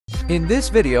In this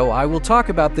video I will talk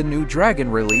about the new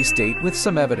Dragon release date with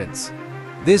some evidence.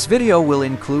 This video will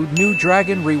include new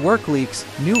Dragon rework leaks,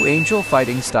 new Angel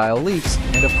fighting style leaks,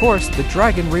 and of course the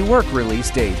Dragon rework release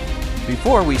date.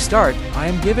 Before we start, I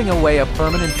am giving away a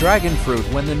permanent Dragon fruit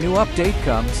when the new update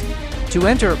comes. To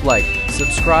enter, like,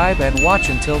 subscribe and watch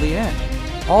until the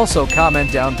end. Also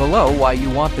comment down below why you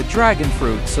want the Dragon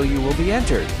fruit so you will be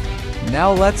entered.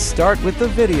 Now let's start with the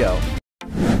video.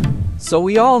 So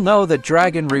we all know that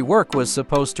Dragon Rework was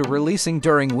supposed to releasing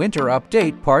during Winter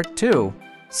Update Part 2.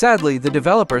 Sadly, the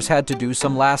developers had to do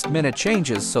some last-minute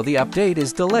changes, so the update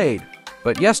is delayed.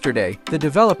 But yesterday, the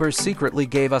developers secretly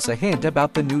gave us a hint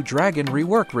about the new Dragon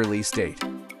Rework release date.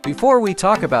 Before we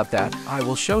talk about that, I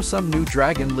will show some new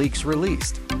Dragon leaks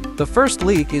released. The first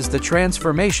leak is the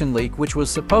transformation leak, which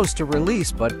was supposed to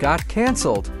release but got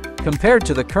cancelled. Compared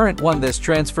to the current one, this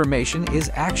transformation is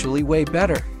actually way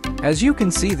better. As you can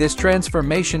see, this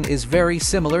transformation is very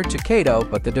similar to Kato,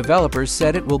 but the developers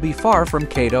said it will be far from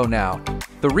Kato now.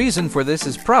 The reason for this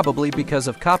is probably because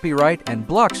of copyright, and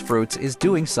Bloxfruits is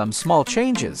doing some small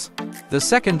changes. The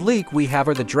second leak we have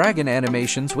are the Dragon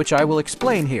animations, which I will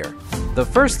explain here. The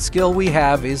first skill we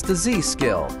have is the Z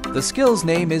skill. The skill's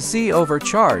name is Z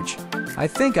Overcharge. I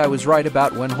think I was right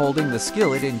about when holding the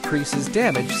skill it increases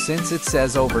damage since it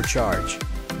says overcharge.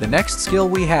 The next skill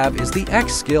we have is the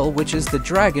X skill, which is the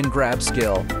Dragon Grab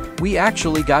skill. We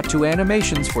actually got two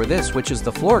animations for this, which is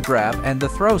the floor grab and the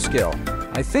throw skill.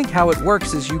 I think how it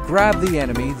works is you grab the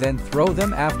enemy, then throw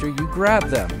them after you grab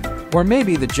them. Or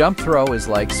maybe the jump throw is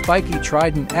like Spiky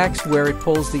Trident X, where it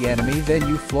pulls the enemy, then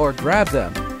you floor grab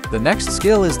them. The next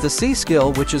skill is the C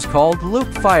skill, which is called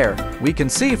Loop Fire. We can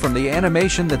see from the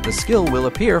animation that the skill will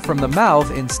appear from the mouth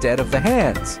instead of the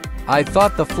hands. I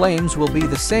thought the flames will be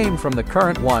the same from the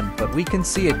current one, but we can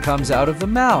see it comes out of the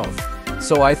mouth.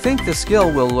 So I think the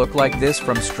skill will look like this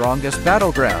from Strongest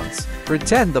Battlegrounds.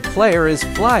 Pretend the player is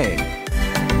flying.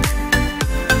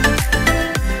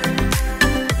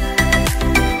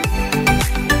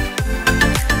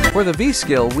 For the V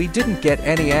skill, we didn't get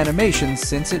any animations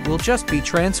since it will just be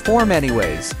transform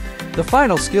anyways. The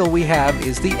final skill we have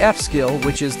is the F skill,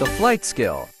 which is the flight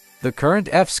skill. The current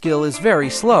F skill is very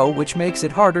slow, which makes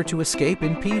it harder to escape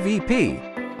in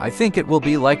PvP. I think it will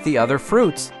be like the other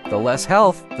fruits. The less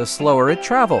health, the slower it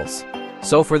travels.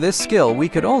 So for this skill, we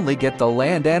could only get the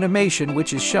land animation,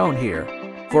 which is shown here.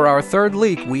 For our third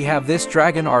leak, we have this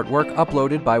Dragon artwork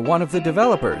uploaded by one of the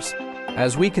developers.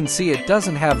 As we can see, it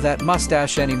doesn't have that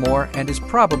mustache anymore and is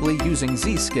probably using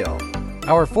Z skill.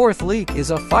 Our fourth leak is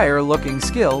a fire-looking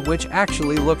skill, which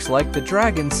actually looks like the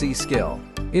Dragon C skill.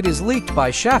 It is leaked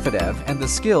by Shafadev, and the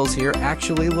skills here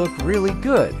actually look really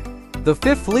good. The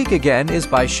fifth leak again is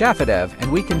by Shafadev,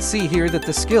 and we can see here that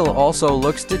the skill also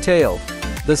looks detailed.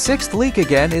 The sixth leak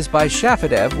again is by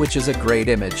Shafadev, which is a great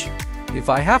image. If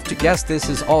I have to guess, this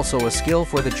is also a skill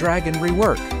for the Dragon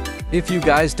rework. If you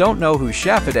guys don't know who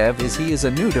Shafadev is, he is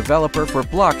a new developer for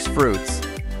Bloxfruits.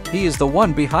 He is the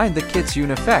one behind the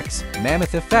Kitsune effects,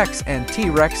 Mammoth effects, and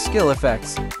T-Rex skill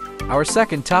effects. Our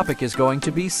second topic is going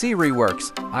to be Sea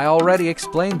Reworks. I already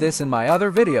explained this in my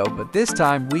other video, but this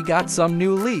time we got some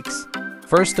new leaks.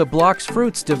 First, a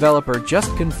Bloxfruits developer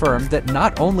just confirmed that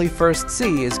not only first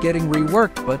Sea is getting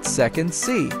reworked, but second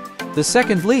Sea. The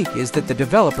second leak is that the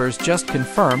developers just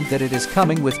confirmed that it is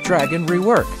coming with Dragon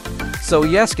Rework. So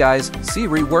yes guys, Sea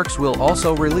Reworks will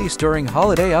also release during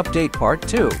Holiday Update Part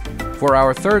 2. For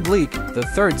our third leak, the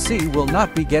third Sea will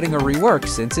not be getting a rework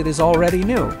since it is already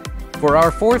new. For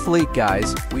our fourth leak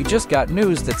guys, we just got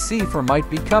news that Sea4 might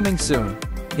be coming soon.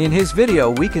 In his video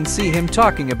we can see him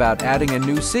talking about adding a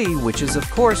new Sea, which is of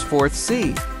course fourth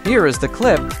Sea. Here is the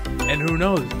clip. And who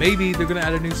knows, maybe they're gonna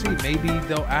add a new Sea. Maybe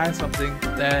they'll add something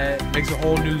that makes a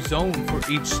whole new zone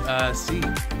for each Sea.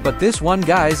 But this one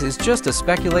guys is just a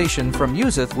speculation from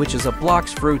Yusuf, which is a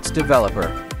Bloxfruits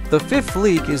developer. The fifth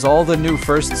leak is all the new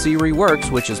first Sea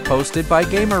reworks, which is posted by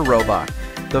GamerRobot.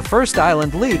 The first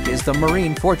island leak is the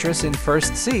Marine Fortress in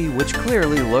First Sea, which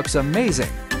clearly looks amazing.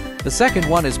 The second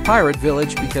one is Pirate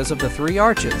Village because of the 3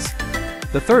 arches.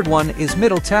 The third one is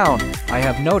Middle Town. I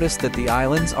have noticed that the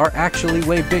islands are actually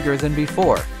way bigger than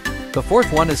before. The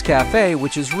fourth one is Cafe,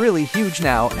 which is really huge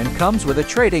now and comes with a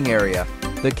trading area.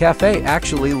 The cafe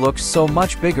actually looks so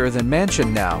much bigger than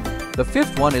Mansion now. The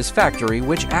fifth one is Factory,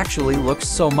 which actually looks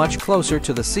so much closer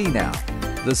to the sea now.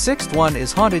 The sixth one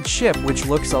is Haunted Ship, which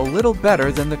looks a little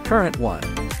better than the current one.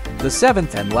 The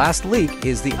seventh and last leak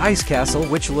is the Ice Castle,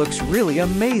 which looks really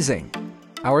amazing.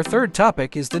 Our third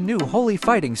topic is the new Holy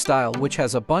Fighting Style, which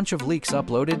has a bunch of leaks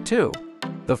uploaded too.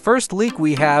 The first leak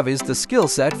we have is the skill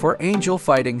set for Angel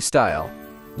Fighting Style.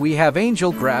 We have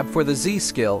Angel Grab for the Z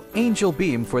skill, Angel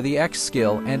Beam for the X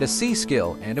skill, and a C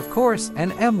skill, and of course,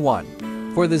 an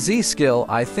M1. For the Z skill,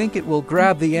 I think it will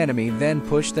grab the enemy then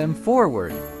push them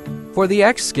forward. For the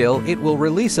X skill, it will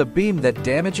release a beam that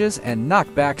damages and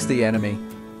knockbacks the enemy.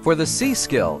 For the C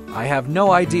skill, I have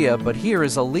no idea, but here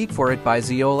is a leak for it by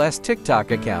Zeol's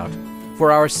TikTok account.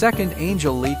 For our second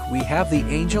Angel leak, we have the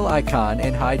Angel icon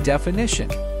in high definition.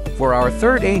 For our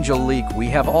third Angel leak, we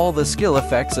have all the skill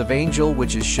effects of Angel,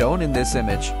 which is shown in this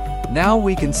image. Now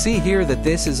we can see here that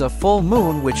this is a full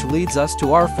moon, which leads us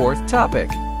to our fourth topic.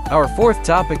 Our fourth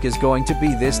topic is going to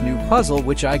be this new puzzle,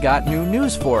 which I got new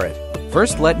news for it.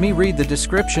 First, let me read the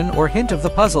description or hint of the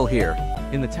puzzle here.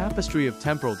 In the tapestry of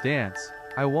temporal dance,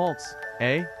 I waltz,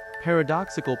 a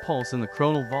paradoxical pulse in the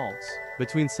chronal vaults,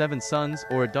 between 7 suns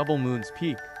or a double moon's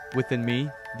peak. Within me,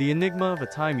 the enigma of a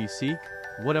time you seek.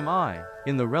 What am I,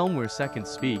 in the realm where seconds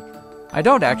speak? I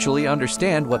don't actually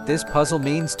understand what this puzzle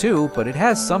means too, but it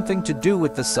has something to do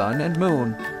with the sun and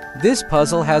moon. This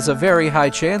puzzle has a very high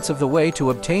chance of the way to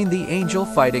obtain the Angel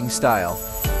fighting style.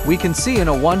 We can see in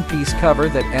a One Piece cover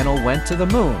that Enel went to the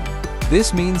moon.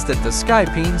 This means that the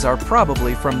Skypines are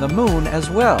probably from the moon as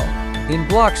well. In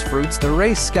Bloxfruits, the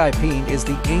race Skypine is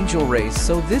the Angel race,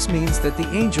 so this means that the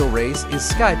Angel race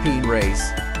is Skypine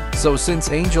race. So since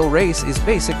Angel race is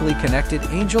basically connected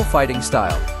Angel fighting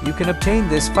style, you can obtain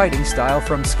this fighting style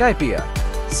from Skypia.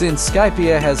 Since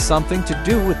Skypia has something to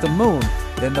do with the moon,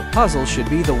 then the puzzle should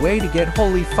be the way to get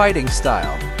holy fighting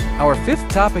style. Our fifth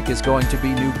topic is going to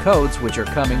be new codes which are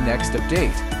coming next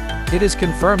update. It is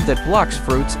confirmed that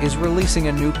Bloxfruits is releasing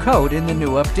a new code in the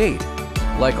new update.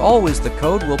 Like always, the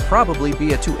code will probably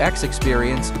be a 2x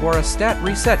experience or a stat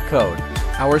reset code.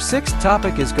 Our sixth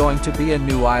topic is going to be a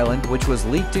new island which was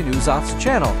leaked in Usoft's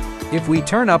channel. If we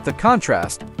turn up the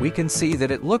contrast, we can see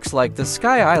that it looks like the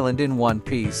Sky Island in One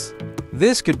Piece.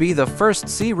 This could be the first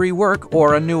Sea Rework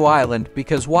or a new island,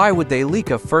 because why would they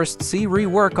leak a first Sea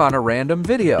Rework on a random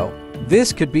video?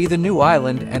 This could be the new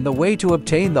island and the way to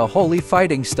obtain the holy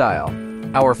fighting style.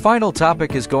 Our final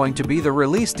topic is going to be the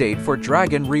release date for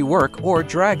Dragon Rework or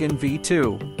Dragon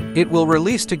V2. It will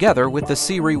release together with the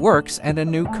Sea Reworks and a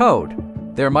new code.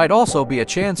 There might also be a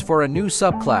chance for a new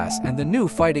subclass and the new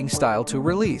fighting style to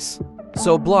release.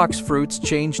 So Bloxfruits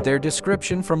changed their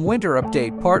description from Winter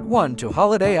Update Part 1 to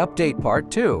Holiday Update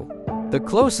Part 2. The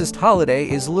closest holiday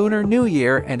is Lunar New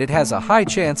Year, and it has a high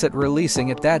chance at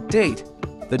releasing at that date.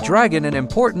 The dragon an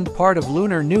important part of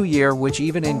Lunar New Year, which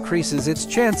even increases its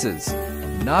chances.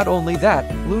 Not only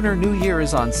that, Lunar New Year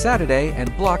is on Saturday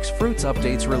and Bloxfruits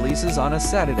updates releases on a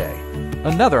Saturday.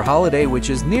 Another holiday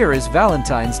which is near is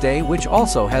Valentine's Day, which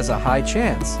also has a high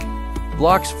chance.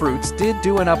 Bloxfruits did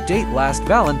do an update last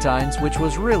Valentine's, which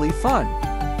was really fun.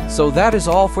 So that is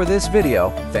all for this video.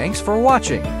 Thanks for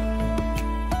watching.